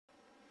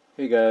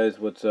Hey guys,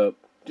 what's up?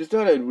 Just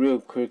thought I'd real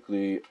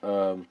quickly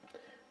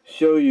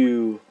show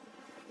you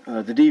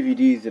the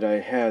DVDs that I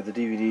have. The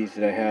DVDs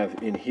that I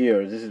have in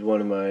here. This is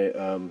one of my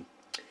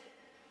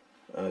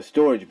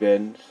storage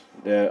bins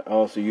that I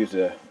also use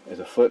as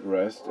a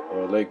footrest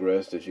or a leg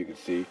rest, as you can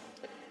see.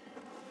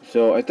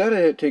 So I thought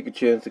I'd take a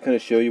chance to kind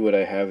of show you what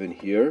I have in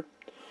here.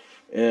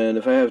 And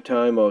if I have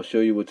time, I'll show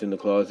you what's in the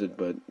closet,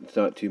 but it's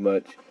not too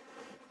much.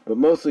 But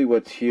mostly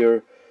what's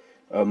here,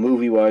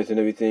 movie-wise and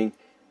everything.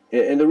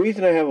 And the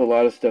reason I have a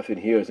lot of stuff in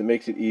here is it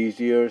makes it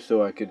easier,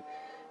 so I could,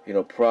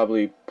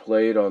 probably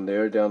play it on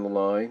there down the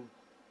line.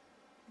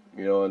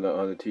 On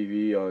the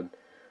TV on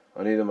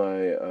either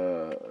my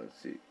let's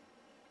see,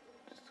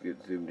 just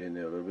get zoomed in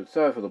there a little bit.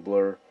 Sorry for the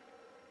blur.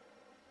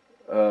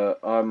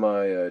 On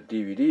my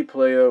DVD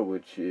player,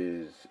 which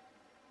is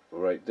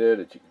right there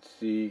that you can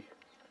see.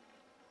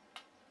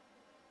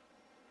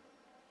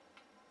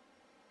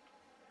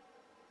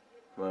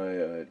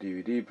 My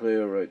DVD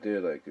player right there,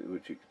 like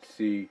which you can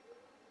see.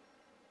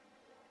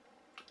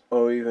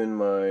 Or even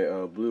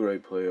my Blu-ray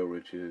player,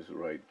 which is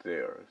right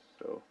there.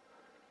 So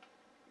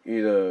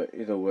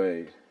either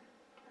way,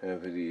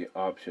 have the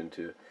option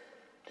to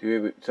be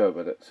able, sorry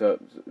about that, so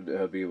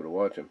be able to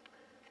watch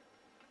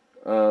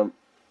them.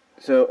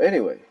 So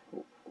anyway,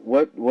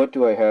 what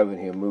do I have in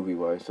here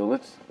movie-wise? So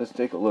let's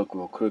take a look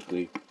real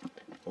quickly,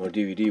 or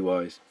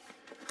DVD-wise.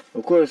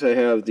 Of course, I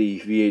have the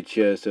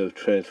VHS of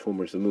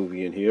Transformers the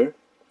movie in here,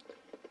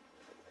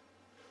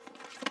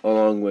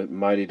 along with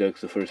Mighty Ducks: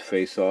 The First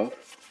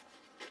Face-Off.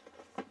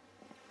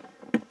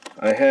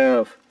 I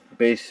have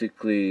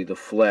basically The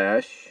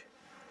Flash,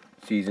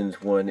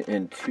 seasons 1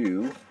 and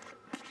 2.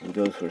 And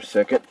those for a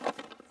second.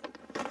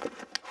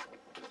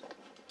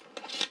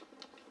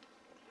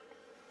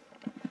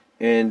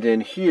 And then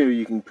here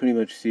you can pretty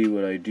much see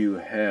what I do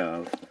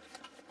have,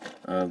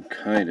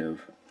 kind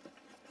of.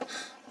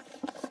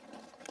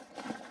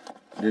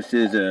 This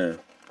is a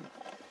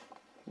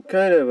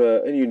kind of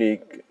a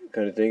unique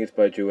kind of thing. It's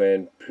by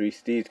Joanne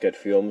Priestley. It's got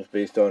films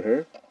based on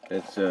her.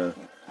 It's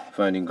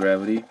Finding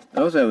Gravity.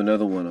 I also have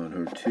another one on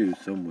her too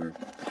somewhere.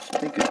 I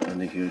think it's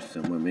under here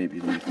somewhere.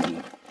 Maybe let me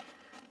see.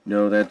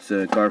 No, that's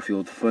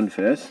Garfield Fun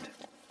Fest.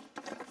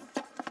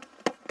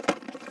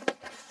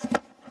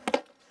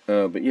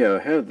 But yeah, I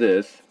have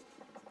this.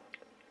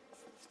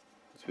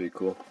 It's pretty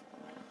cool.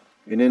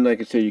 And then,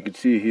 like I said, you can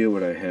see here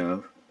what I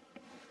have.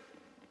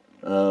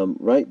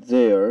 Right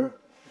there, you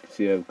can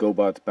see I have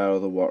GoBots Battle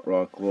of the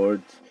Rock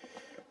Lords,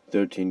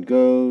 13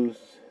 Goes,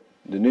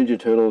 the Ninja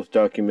Turtles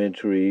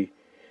documentary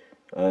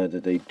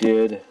that they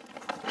did,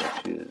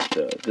 which is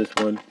this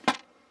one.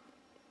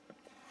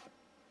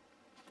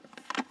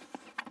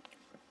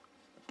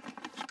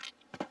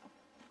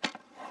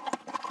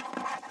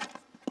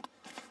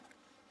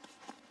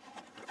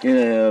 And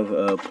I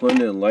have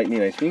Plunder and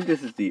Lightning. I think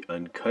this is the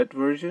uncut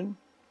version.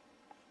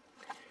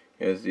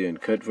 As the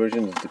uncut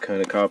version is the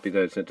kind of copy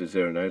that I sent to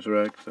Zara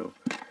Nizarak, so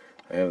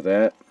I have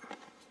that.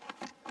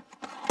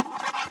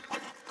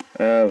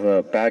 I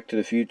have Back to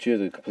the Future,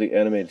 the complete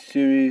animated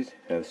series.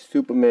 I have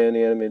Superman,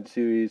 the animated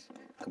series,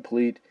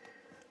 complete.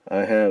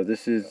 I have,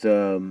 this is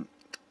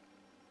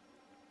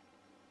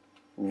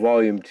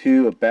Volume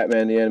 2 of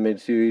Batman, the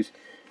animated series.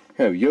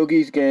 I have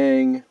Yogi's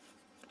Gang,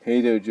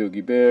 Hey There,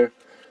 Yogi Bear,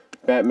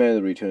 Batman,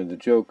 The Return of the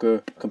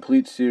Joker,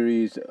 complete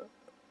series,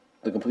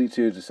 the complete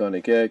series of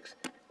Sonic X,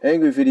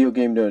 Angry Video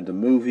Game Nerd, the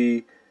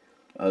movie,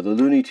 the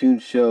Looney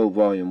Tunes Show,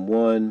 Volume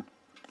 1,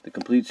 the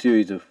complete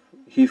series of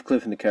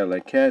Heathcliff and the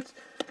Cadillac Cats.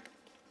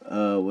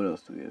 What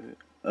else do we have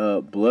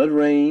here? Blood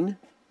Rain.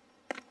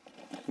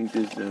 I think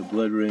this is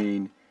Blood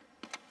Rain.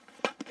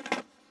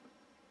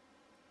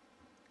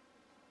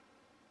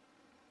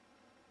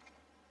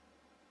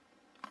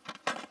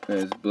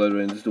 This is Blood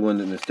Rain. This is the one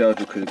that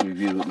Nostalgia Critic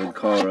reviewed with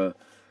Linkara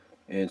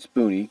and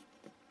Spoonie.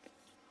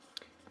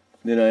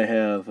 Then I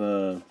have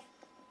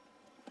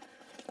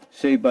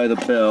Saved by the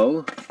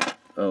Bell.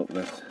 Oh,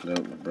 that's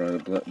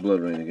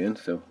Blood Rain again,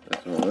 so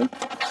that's the wrong one.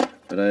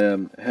 But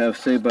I have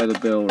Saved by the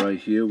Bell right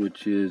here,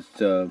 which is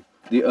the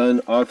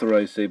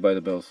unauthorized Saved by the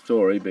Bell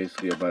story,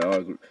 basically a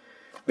biography,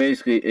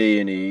 basically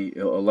A&E,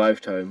 a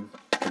Lifetime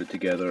put it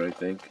together, I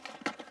think.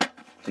 I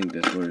think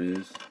that's what it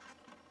is.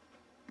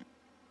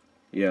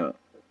 Yeah,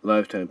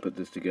 Lifetime put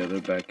this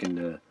together back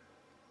in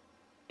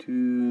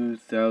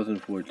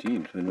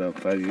 2014. It's been about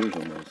 5 years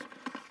almost.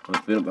 Well,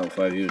 it's been about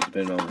 5 years,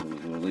 depending on when it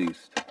was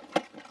released.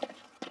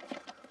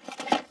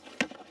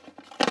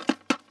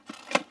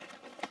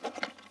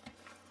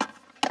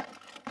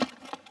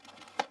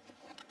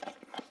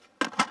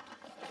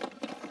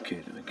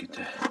 Okay, let me get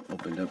that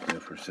opened up there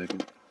for a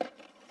second.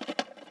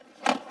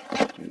 Here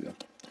we go.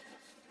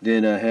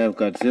 Then I have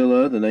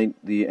Godzilla,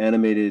 the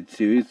animated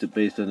series that's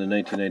based on the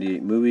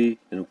 1998 movie.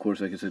 And of course,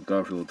 like I said,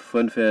 Garfield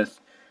Fun Fest.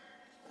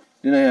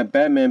 Then I have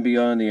Batman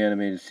Beyond, the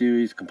animated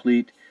series,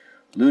 complete.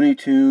 Looney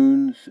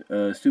Tunes,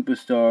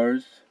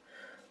 Superstars,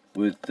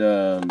 with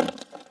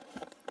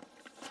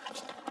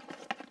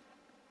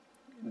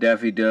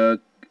Daffy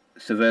Duck,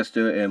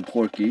 Sylvester, and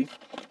Porky.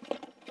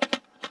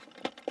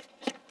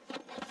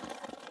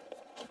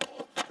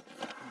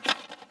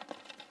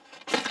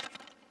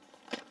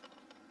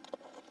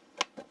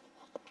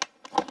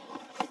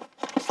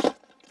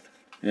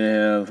 They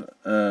have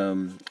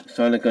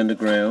Sonic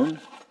Underground,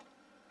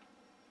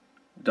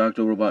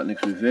 Dr.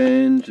 Robotnik's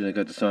Revenge, and I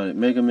got the Sonic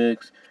Mega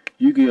Mix,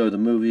 Yu-Gi-Oh! The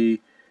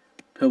Movie,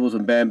 Pebbles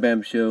and Bam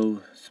Bam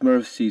Show,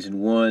 Smurfs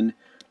Season 1,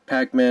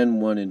 Pac-Man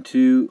 1 and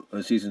 2,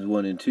 Seasons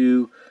 1 and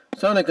 2,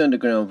 Sonic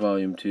Underground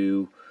Volume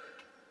 2,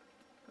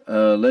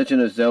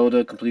 Legend of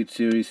Zelda Complete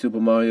Series, Super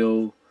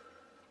Mario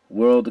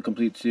World the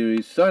Complete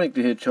Series, Sonic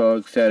the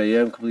Hedgehog Sat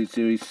AM Complete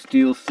Series,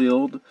 Steel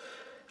Sealed.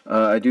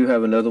 I do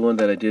have another one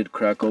that I did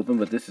crack open,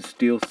 but this is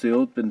steel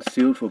sealed. Been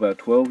sealed for about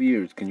 12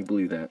 years. Can you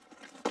believe that?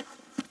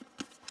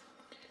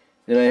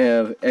 Then I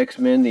have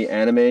X-Men, the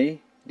anime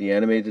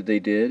that they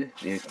did,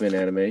 the X-Men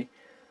anime.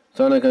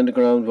 Sonic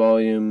Underground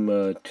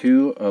Volume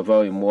 2,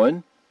 Volume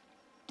 1.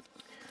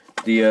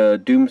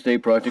 The Doomsday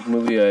Project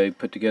movie I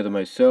put together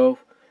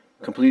myself.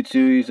 Complete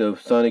series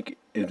of Sonic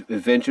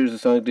Adventures of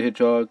Sonic the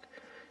Hedgehog.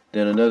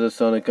 Then another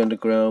Sonic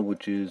Underground,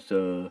 which is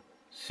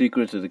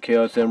Secrets of the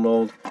Chaos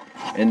Emerald.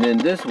 And then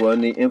this one,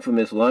 the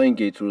infamous Lion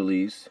Gates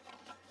release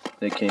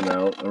that came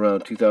out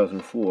around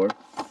 2004. So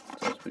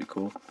that's pretty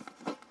cool.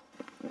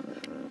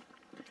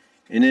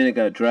 And then it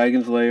got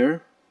Dragon's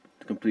Lair,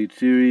 the complete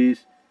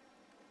series.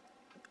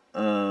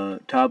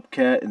 Top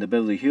Cat and the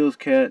Beverly Hills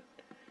Cat.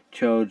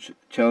 Challenge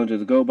of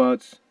the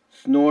GoBots.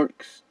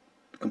 Snorks,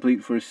 the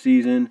complete first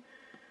season.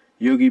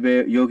 Yogi and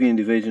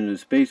the Invasion of the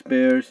Space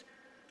Bears.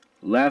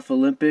 Laugh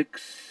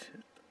Olympics,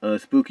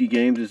 Spooky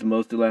Games is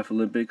most of Laugh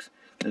Olympics,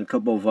 and a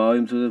couple of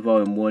volumes of it,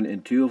 Volume 1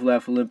 and 2 of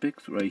Laugh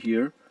Olympics, right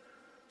here.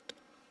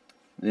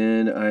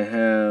 Then I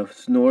have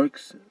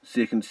Snorks,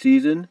 second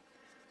season,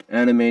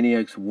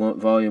 Animaniacs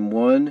Volume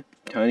 1,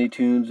 Tiny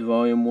Toons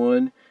Volume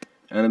 1,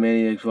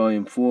 Animaniacs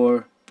Volume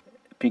 4,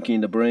 Pinky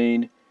and the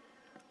Brain,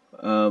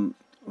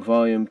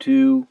 Volume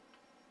 2,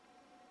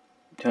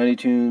 Tiny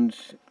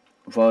Toons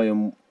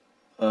Volume,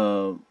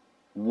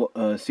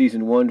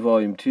 Season 1,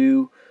 Volume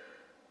 2,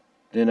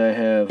 then I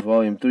have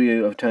Volume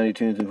 3 of Tiny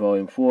Toons and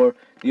Volume 4.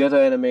 The other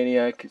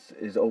Animaniac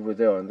is over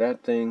there on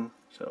that thing,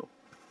 so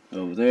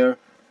over there.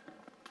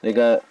 They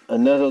got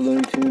another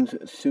Looney Tunes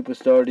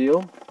Superstar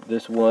deal.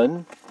 This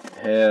one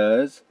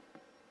has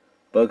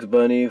Bugs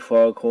Bunny,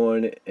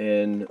 Foghorn,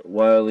 and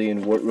Wile E.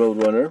 and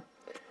Roadrunner.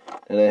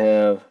 And I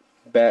have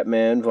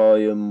Batman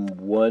Volume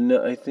 1,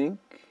 I think.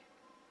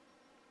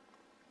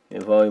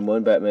 In Volume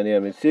 1, Batman the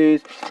Animated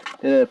Series.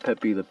 Then I have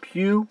Pepe Le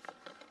Pew.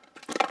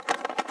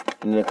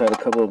 And I got a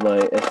couple of my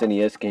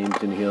SNES games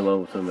in here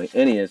along with some of my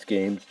NES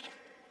games.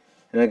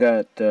 And I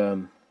got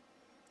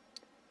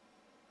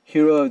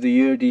Hero of the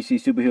Year,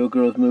 DC Superhero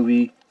Girls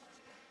movie.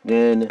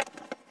 Then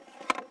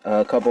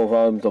a couple of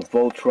volumes of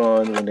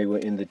Voltron when they were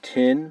in the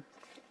tin,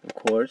 of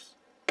course.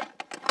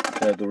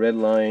 I have the Red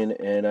Lion,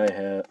 and I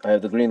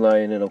have the Green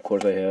Lion, and of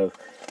course I have,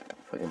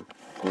 if I can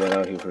pull that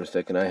out here for a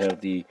second, I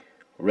have the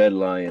Red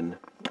Lion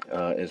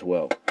as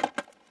well.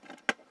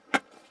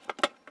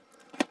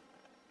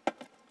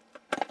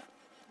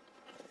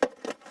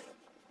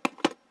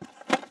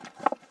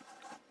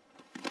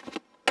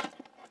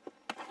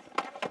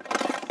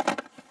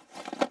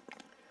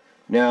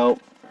 Now,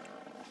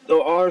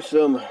 there are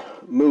some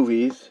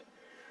movies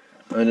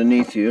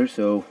underneath here,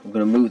 so I'm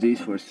going to move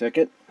these for a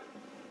second.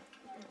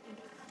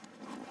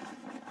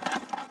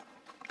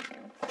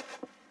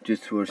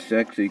 Just for a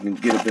sec, so you can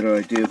get a better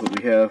idea of what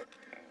we have.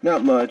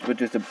 Not much, but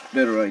just a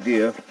better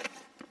idea.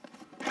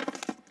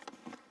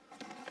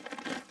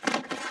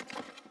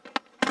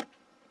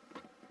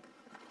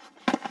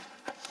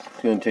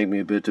 It's going to take me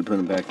a bit to put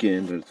them back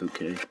in, but it's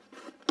okay.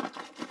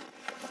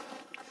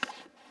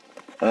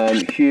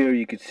 Here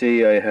you can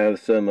see I have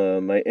some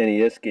my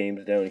NES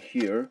games down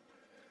here,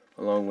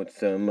 along with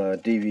some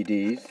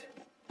DVDs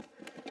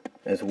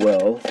as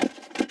well.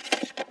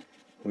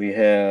 We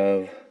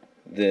have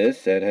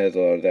this that has a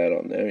lot of that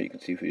on there. You can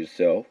see for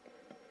yourself.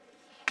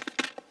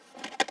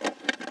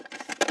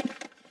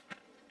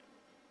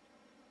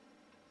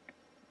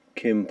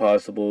 Kim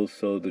Possible,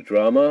 So the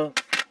Drama.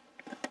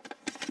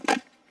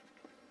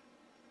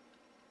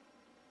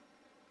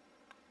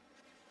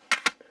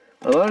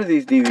 A lot of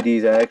these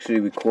DVDs I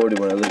actually recorded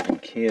when I lived in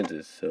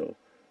Kansas, so.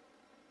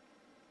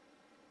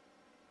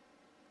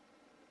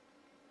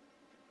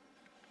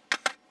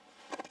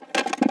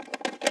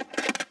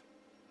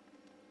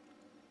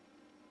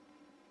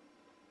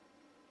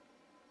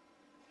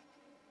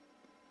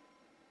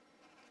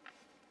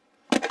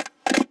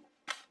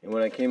 And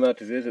when I came out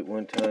to visit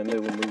one time, there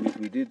were movies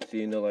we did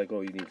see, and they're like, oh,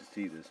 you need to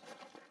see this.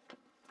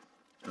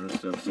 Kind of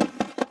stuff, so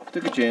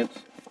took a chance.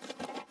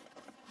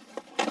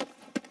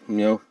 You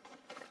know.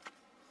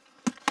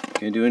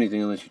 Can't do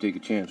anything unless you take a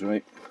chance,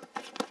 right?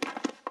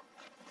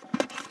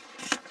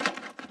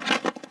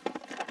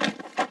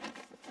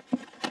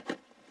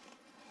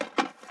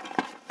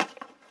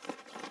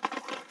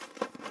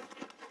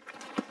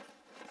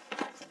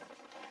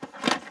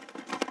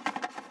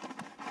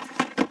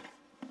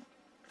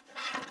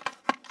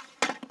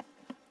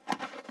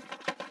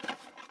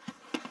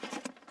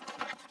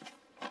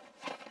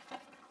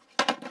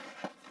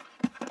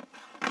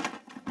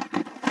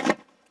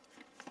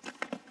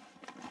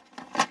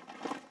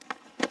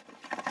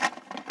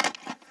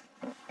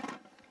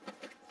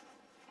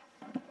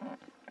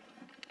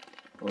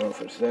 on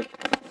for a sec.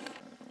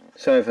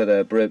 Sorry for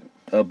that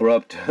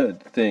abrupt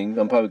thing.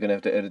 I'm probably going to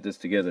have to edit this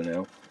together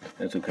now.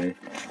 That's okay.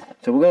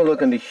 So we're going to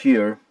look under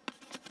here,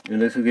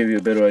 and this will give you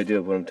a better idea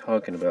of what I'm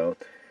talking about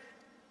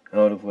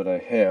out of what I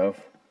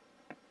have.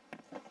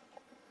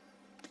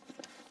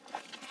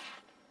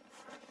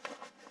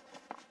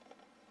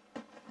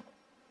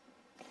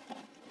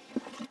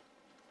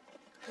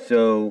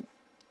 So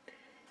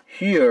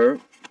here,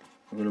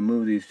 I'm going to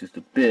move these just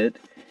a bit.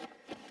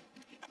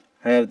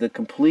 I have the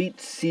complete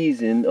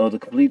season, or the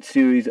complete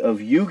series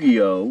of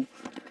Yu-Gi-Oh!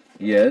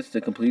 Yes, the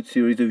complete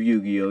series of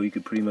Yu-Gi-Oh! You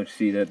can pretty much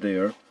see that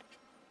there.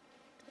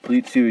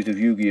 Complete series of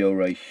Yu-Gi-Oh!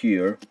 Right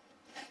here.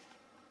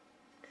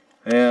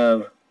 I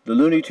have the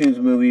Looney Tunes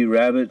movie,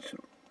 Rabbits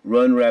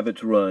Run,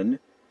 Rabbits Run.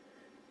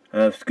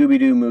 I have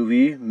Scooby-Doo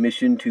movie,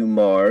 Mission to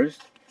Mars.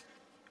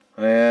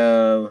 I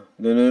have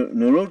the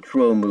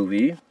Naruto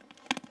movie.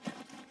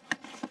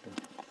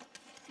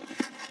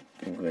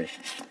 English.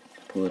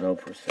 Pull it out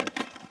for a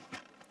second.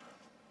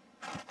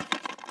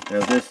 Now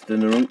this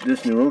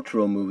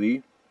Naruto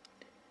movie.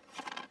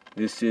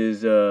 This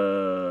is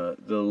the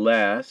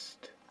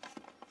last.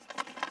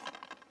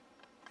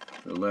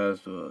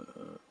 Well,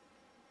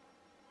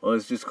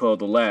 it's just called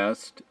The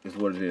Last, is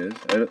what it is.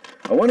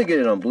 I want to get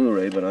it on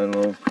Blu-ray, but I don't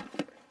know.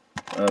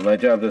 My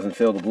job doesn't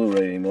sell the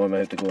Blu-ray anymore. I might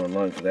have to go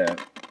online for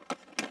that.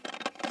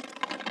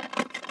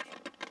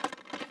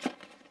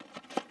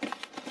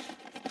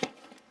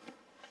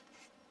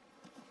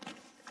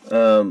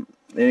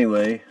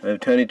 Anyway, I have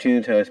Tiny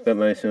Toons, How I Spent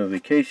My Summer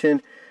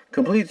Vacation,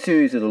 complete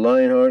series of the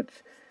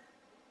Lionhearts,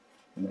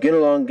 Get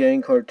Along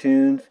Gang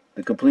cartoons,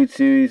 the complete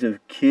series of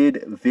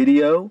Kid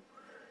Video,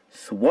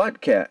 SWAT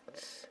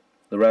Cats,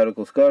 The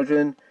Radical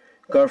Squadron,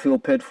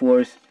 Garfield Pet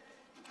Force,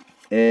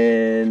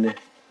 and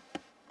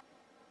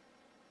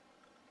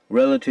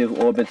Relative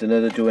Orbits,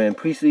 another Joanne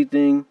Priestley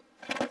thing.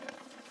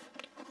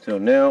 So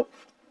now,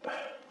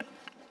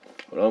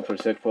 hold on for a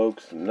sec,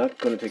 folks. I'm not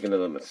going to take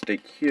another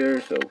mistake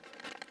here, so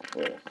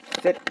I'm going to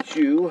set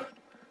you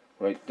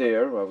right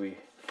there while we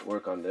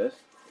work on this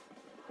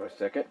for a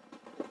second.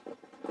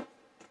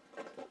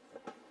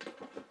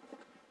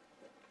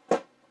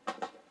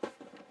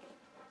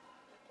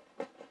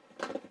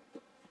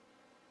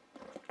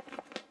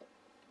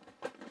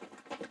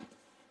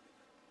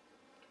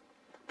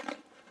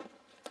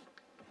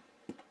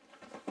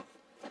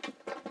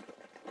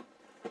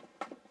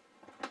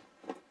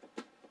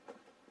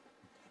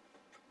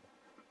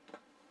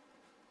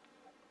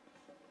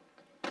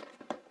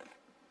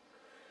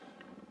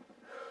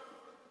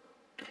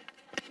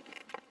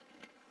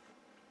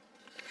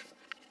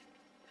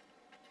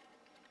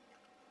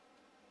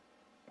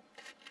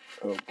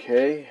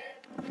 Okay,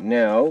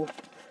 now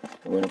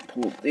I'm going to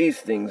pull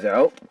these things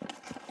out.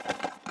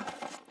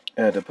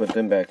 I had to put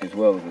them back as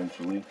well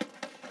eventually.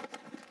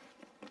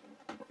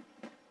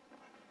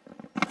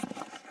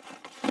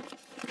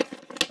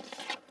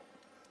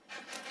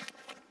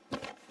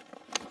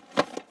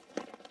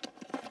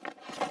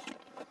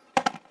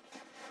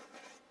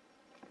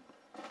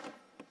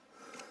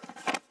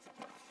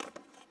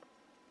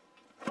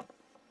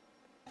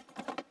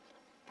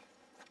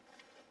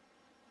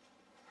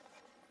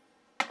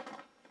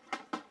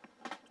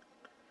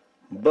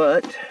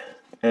 But,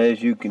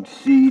 as you can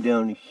see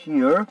down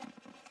here,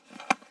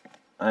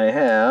 I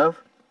have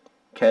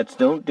Cats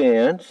Don't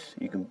Dance.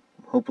 You can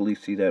hopefully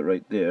see that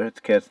right there. It's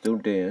Cats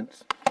Don't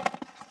Dance.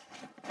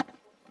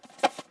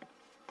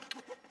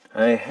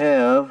 I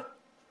have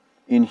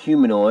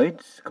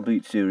Inhumanoids,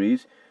 complete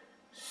series.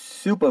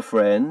 Super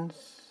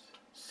Friends,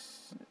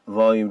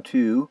 Volume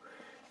 2.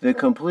 The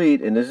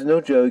complete, and this is no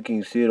joke,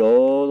 you can see it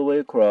all the way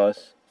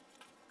across.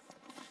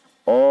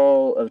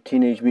 All of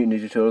Teenage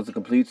Mutant Ninja Turtles, the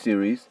complete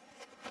series.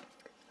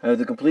 I have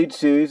the complete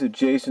series of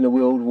Jason the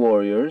Wheeled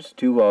Warriors,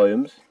 2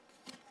 volumes.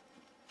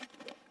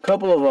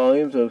 Couple of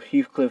volumes of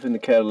Heathcliff and the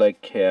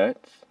Cadillac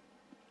Cats.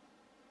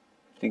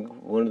 I think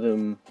one of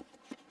them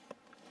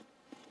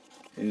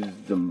is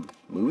the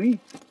movie.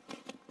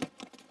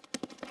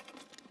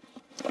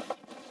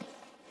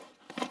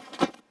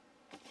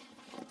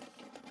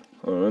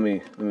 Hold on, let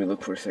me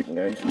look for a second,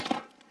 guys.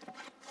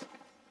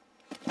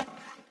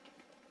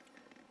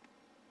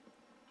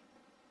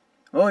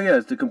 Oh yeah,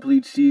 it's the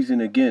complete season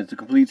again. It's the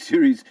complete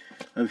series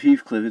of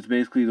Heathcliff. It's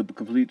basically the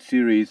complete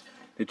series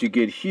that you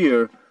get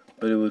here,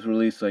 but it was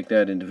released like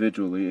that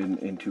individually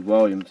in 2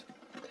 volumes.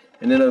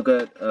 And then I've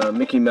got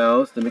Mickey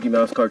Mouse, the Mickey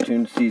Mouse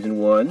cartoon season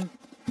 1.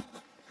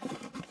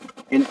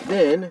 And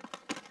then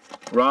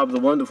Rob the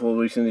Wonderful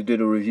recently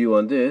did a review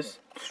on this.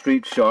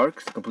 Street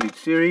Sharks, complete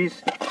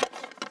series.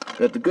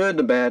 Got the Good,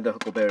 the Bad, the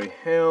Huckleberry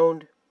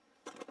Hound.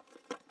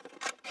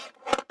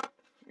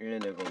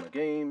 And there go my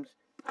games.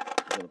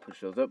 I'm going to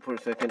push those up for a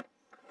second,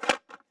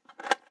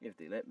 if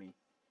they let me.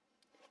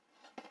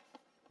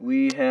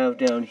 We have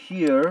down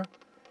here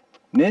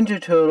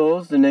Ninja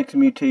Turtles, The Next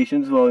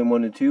Mutations, Volume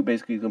 1 and 2,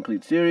 basically a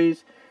complete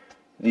series.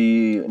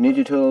 The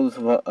Ninja Turtles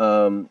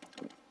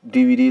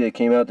DVD that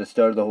came out that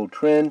started the whole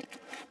trend.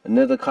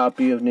 Another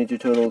copy of Ninja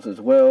Turtles as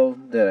well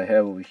that I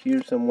have over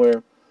here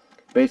somewhere.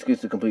 Basically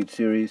it's a complete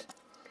series.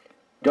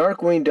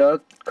 Darkwing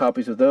Duck,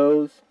 copies of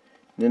those.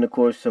 And then, of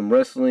course, some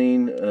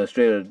wrestling,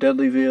 straight out of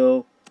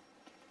Dudleyville.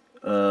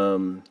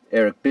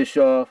 Eric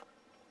Bischoff.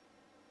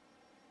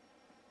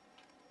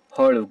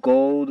 Heart of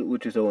Gold,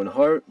 which is Owen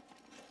Hart.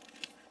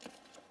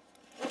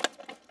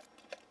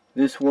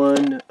 This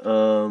one,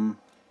 let me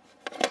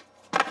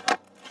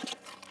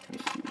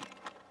see.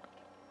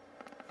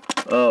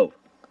 Oh,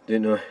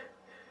 didn't know.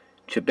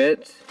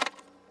 Chibets.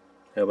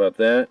 How about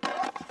that?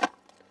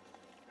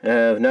 I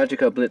have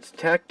Najica Blitz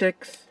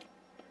Tactics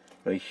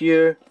right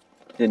here.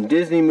 Then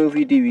Disney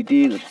movie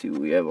DVD. Let's see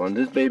what we have on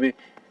this baby.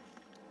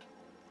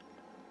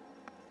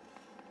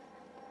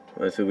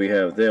 That's what we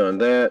have there on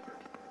that.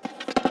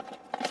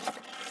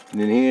 And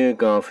then here,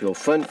 Garfield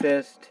Fun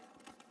Fest.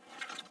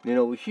 And then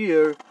over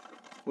here,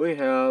 we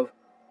have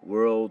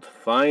World's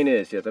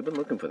Finest. Yes, I've been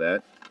looking for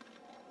that.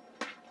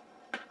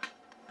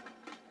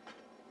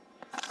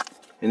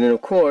 And then,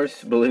 of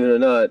course, believe it or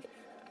not,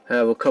 I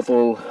have a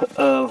couple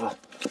of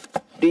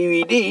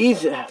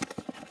DVDs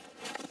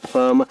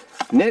from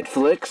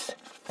Netflix.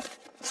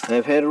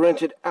 I've had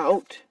rented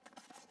out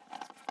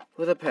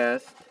for the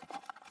past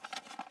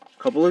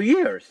couple of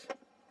years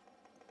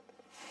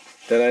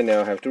that I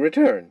now have to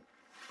return.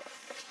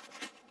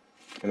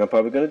 And I'm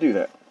probably going to do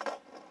that.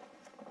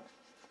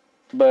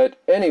 But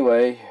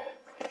anyway,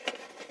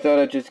 thought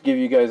I'd just give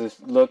you guys a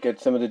look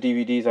at some of the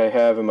DVDs I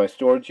have in my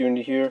storage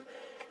unit here.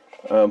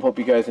 Hope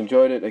you guys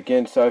enjoyed it.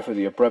 Again, sorry for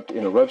the abrupt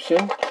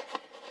interruption.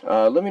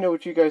 Let me know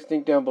what you guys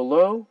think down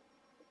below.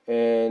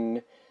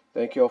 And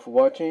thank you all for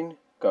watching.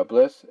 God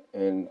bless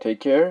and take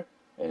care.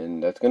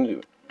 And that's going to do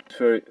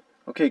it.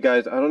 Okay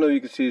guys, I don't know if you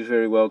can see this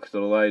very well because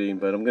of the lighting,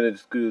 but I'm going to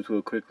just do this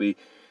real quickly.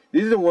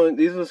 These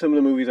are some of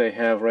the movies I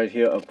have right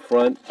here up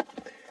front.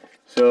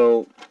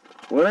 So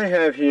what I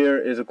have here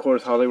is, of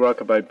course, Holly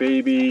Rockabye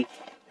Baby,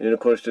 and then, of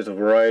course, there's a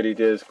variety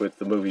disc with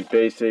the movie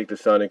Basic, the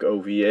Sonic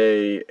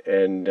OVA,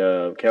 and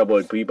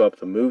Cowboy Bebop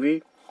the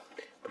movie,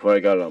 before I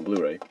got it on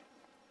Blu-ray.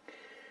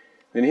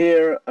 Then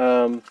here,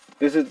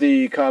 this is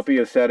the copy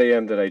of Sad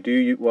AM that I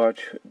do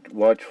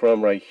watch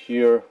from right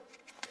here.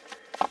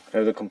 I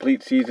have the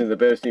complete season of the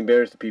Bears Team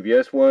Bears, the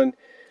PBS one,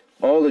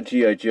 all the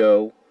G.I.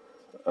 Joe,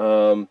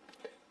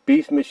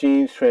 Beast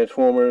Machines,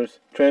 Transformers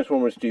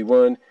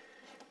G1,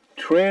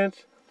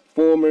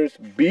 Transformers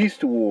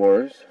Beast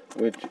Wars,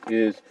 which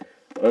is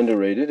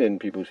underrated and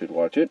people should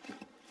watch it.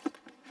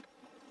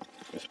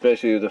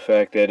 Especially the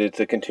fact that it's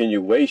a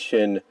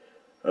continuation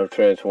of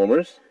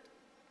Transformers.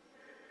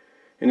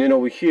 And then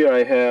over here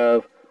I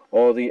have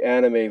all the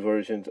anime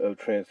versions of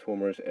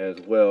Transformers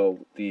as well.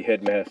 The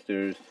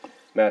Headmasters,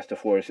 Master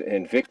Force,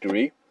 and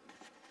Victory.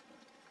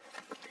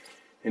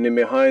 And then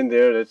behind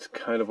there, that's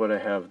kind of what I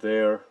have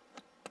there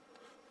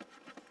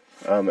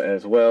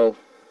as well.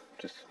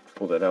 Just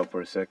pull that out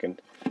for a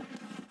second.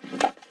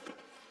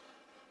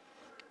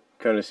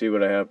 Kind of see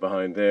what I have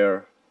behind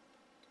there.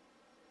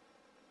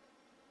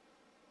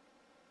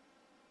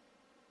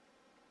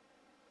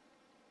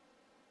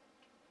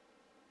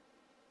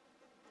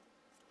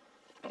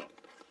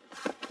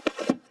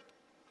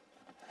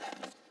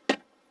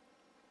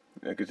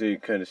 I can see,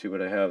 kind of see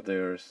what I have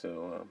there,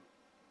 so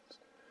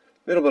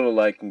a little bit of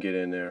light can get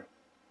in there.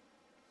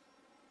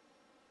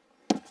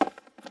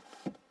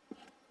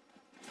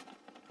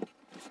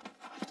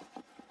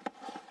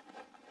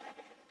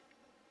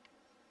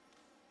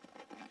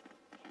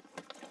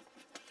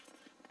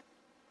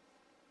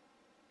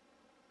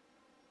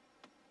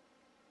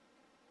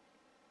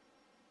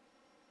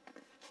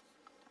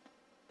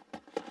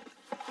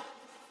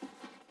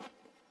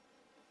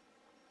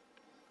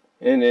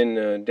 And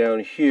then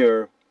down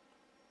here,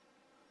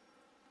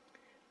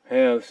 I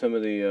have some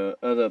of the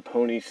other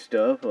pony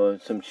stuff,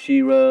 some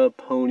She-Ra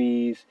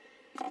ponies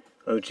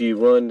of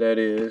G1, that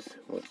is.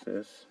 What's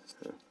this?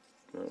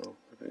 Oh,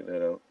 figure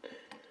that out.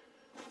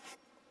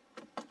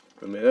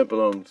 I mean, that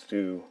belongs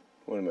to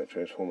one of my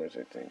Transformers,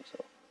 I think,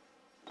 so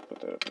let's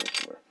put that up here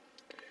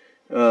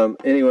somewhere.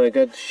 Anyway, I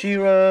got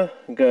She-Ra,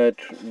 got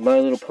My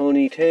Little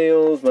Pony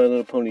Tales, My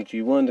Little Pony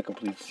G1, the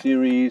complete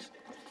series,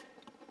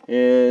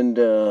 and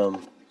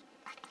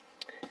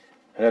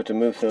I have to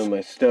move some of my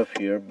stuff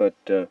here, but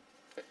I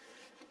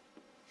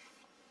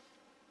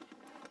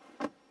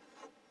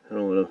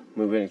don't want to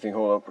move anything.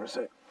 Hold on for a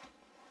sec.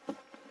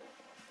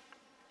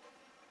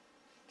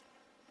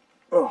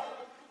 Oh.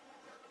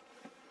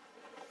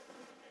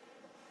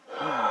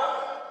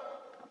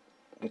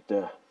 Get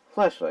the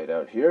flashlight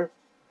out here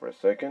for a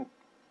second.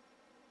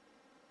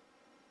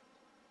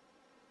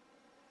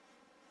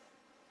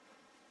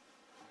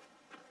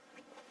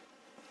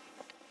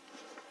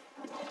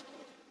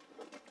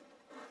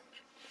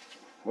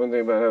 One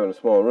thing about having a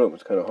small room,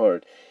 it's kind of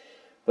hard.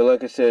 But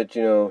like I said,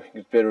 you know,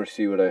 it's better to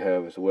see what I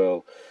have as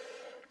well.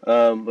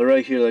 But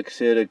right here, like I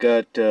said, I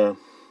got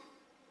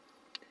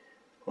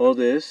all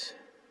this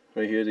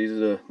right here. These are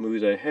the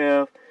movies I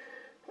have.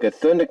 Got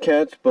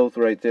Thundercats, both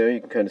right there. You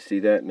can kind of see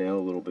that now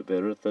a little bit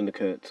better.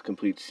 Thundercats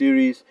complete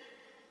series.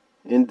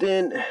 And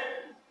then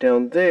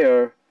down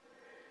there,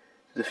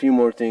 there's a few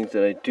more things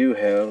that I do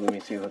have. Let me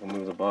see if I can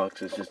move the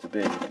boxes just a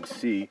bit. You can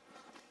see.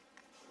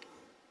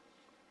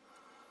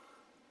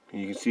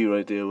 You can see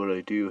right there what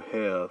I do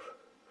have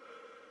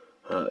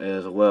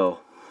as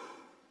well.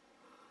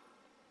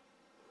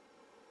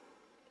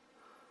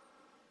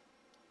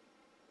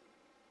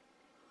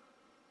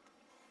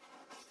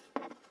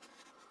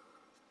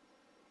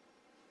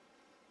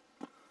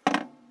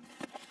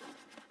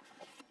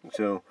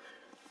 So,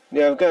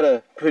 yeah, I've got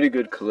a pretty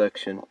good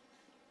collection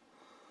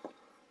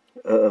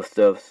of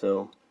stuff.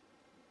 So,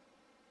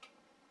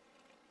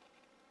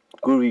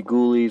 Groovy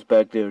Ghoulies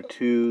back there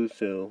too.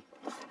 So,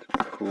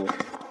 cool.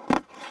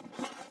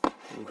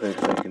 In fact,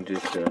 if I can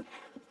just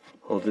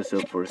hold this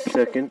up for a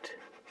second.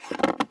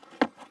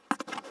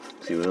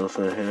 See what else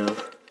I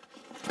have.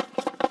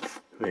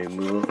 May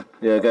move.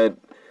 Yeah, I got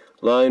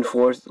Lion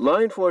Force.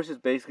 Lion Force is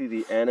basically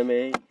the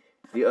anime,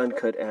 the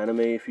uncut anime,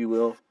 if you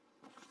will.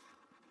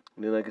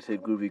 And then, like I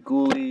said, Groovy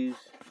Ghoulies.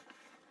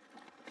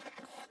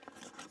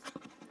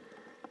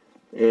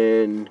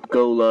 And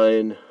Go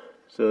Lion.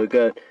 So I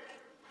got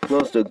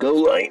most of Go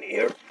Lion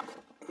here.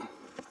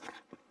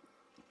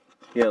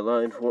 Yeah,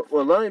 Lion Force.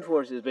 Well, Lion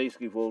Force is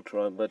basically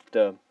Voltron, but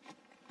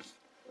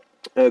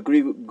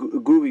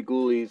Groovy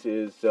Ghoulies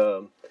is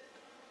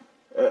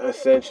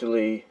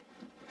essentially.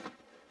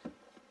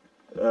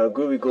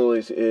 Groovy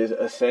Ghoulies is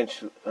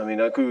essentially. I mean,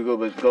 not Groovy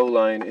Ghoulies, but Go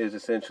Lion is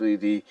essentially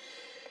the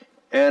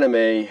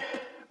anime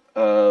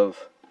of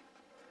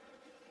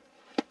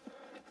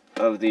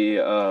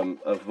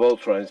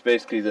Voltron. It's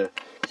basically the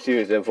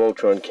series that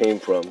Voltron came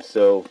from.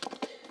 So,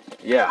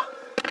 yeah,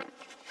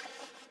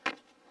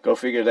 go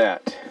figure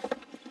that.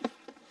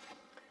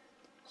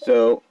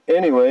 So,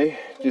 anyway,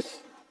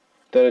 just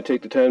thought I'd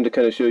take the time to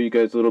kind of show you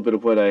guys a little bit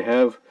of what I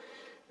have,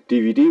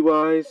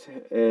 DVD-wise,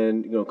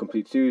 and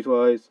complete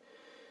series-wise.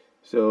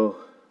 So,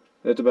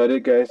 that's about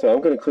it, guys. So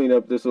I'm going to clean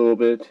up this a little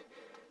bit,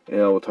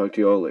 and I will talk to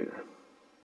you all later.